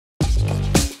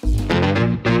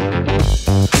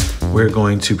We're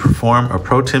going to perform a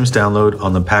Protims download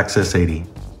on the Pax S80.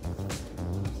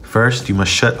 First, you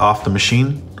must shut off the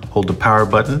machine, hold the power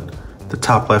button, the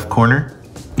top left corner,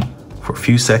 for a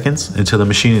few seconds until the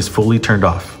machine is fully turned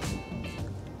off.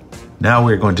 Now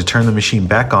we're going to turn the machine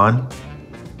back on,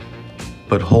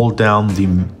 but hold down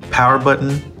the power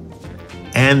button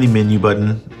and the menu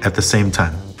button at the same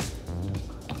time.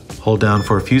 Hold down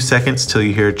for a few seconds till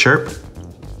you hear a chirp,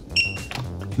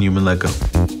 and you may let go.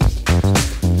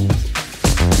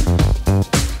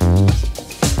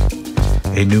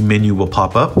 A new menu will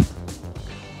pop up.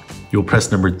 You'll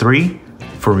press number 3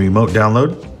 for remote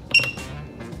download.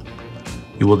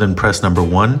 You will then press number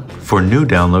 1 for new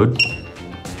download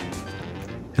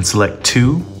and select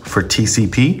 2 for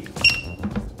TCP.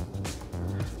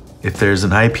 If there's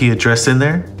an IP address in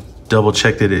there, double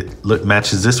check that it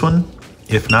matches this one.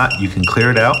 If not, you can clear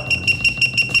it out.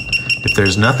 If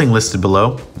there's nothing listed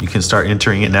below, you can start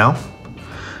entering it now.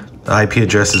 The IP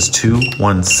address is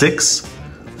 216,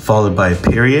 followed by a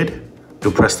period.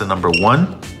 You'll press the number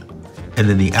 1, and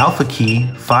then the alpha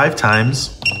key 5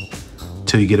 times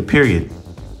till you get a period.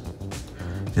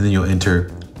 And then you'll enter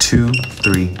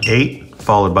 238,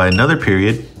 followed by another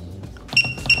period.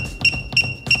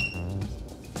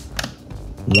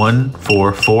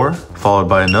 144, followed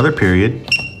by another period.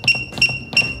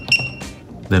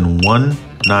 Then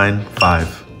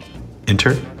 195,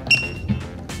 enter.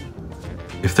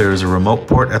 If there is a remote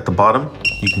port at the bottom,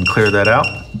 you can clear that out.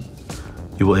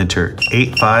 You will enter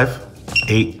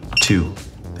 8582,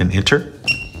 then enter.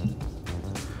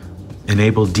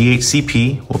 Enable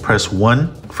DHCP, we'll press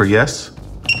 1 for yes.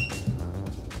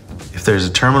 If there's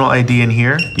a terminal ID in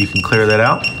here, you can clear that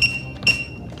out.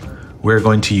 We're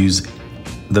going to use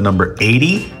the number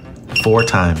 80 4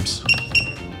 times.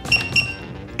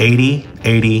 80,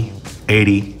 80,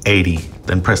 80, 80.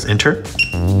 Then press enter.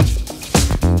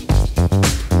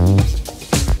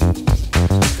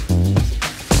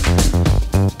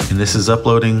 And this is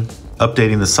updating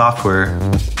the software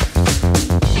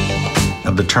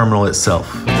of the terminal itself.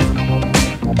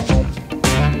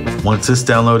 Once this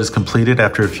download is completed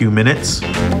after a few minutes,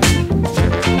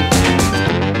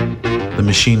 the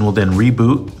machine will then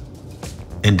reboot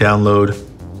and download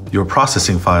your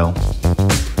processing file.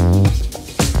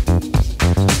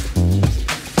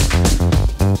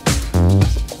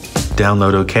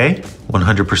 Download OK,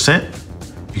 100%.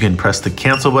 You can press the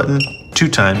cancel button 2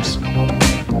 times.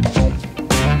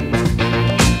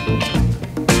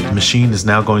 The machine is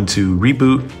now going to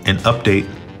reboot and update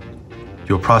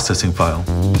your processing file.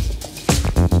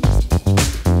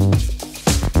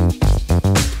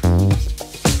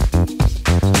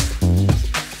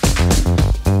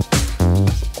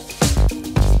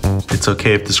 It's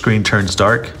okay if the screen turns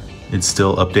dark, it's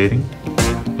still updating.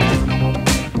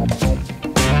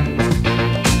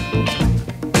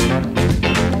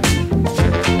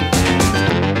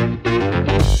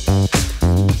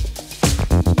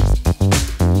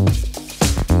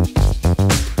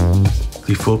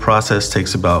 The full process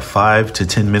takes about 5 to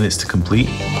 10 minutes to complete.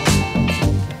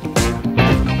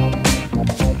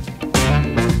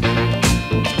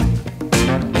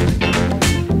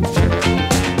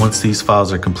 Once these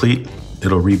files are complete,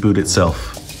 it'll reboot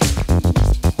itself.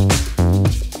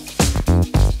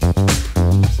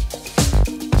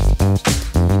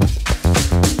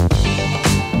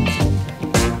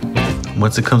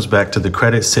 Once it comes back to the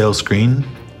credit sales screen,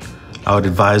 I would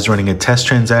advise running a test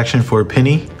transaction for a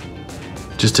penny,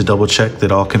 just to double check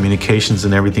that all communications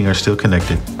and everything are still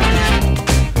connected.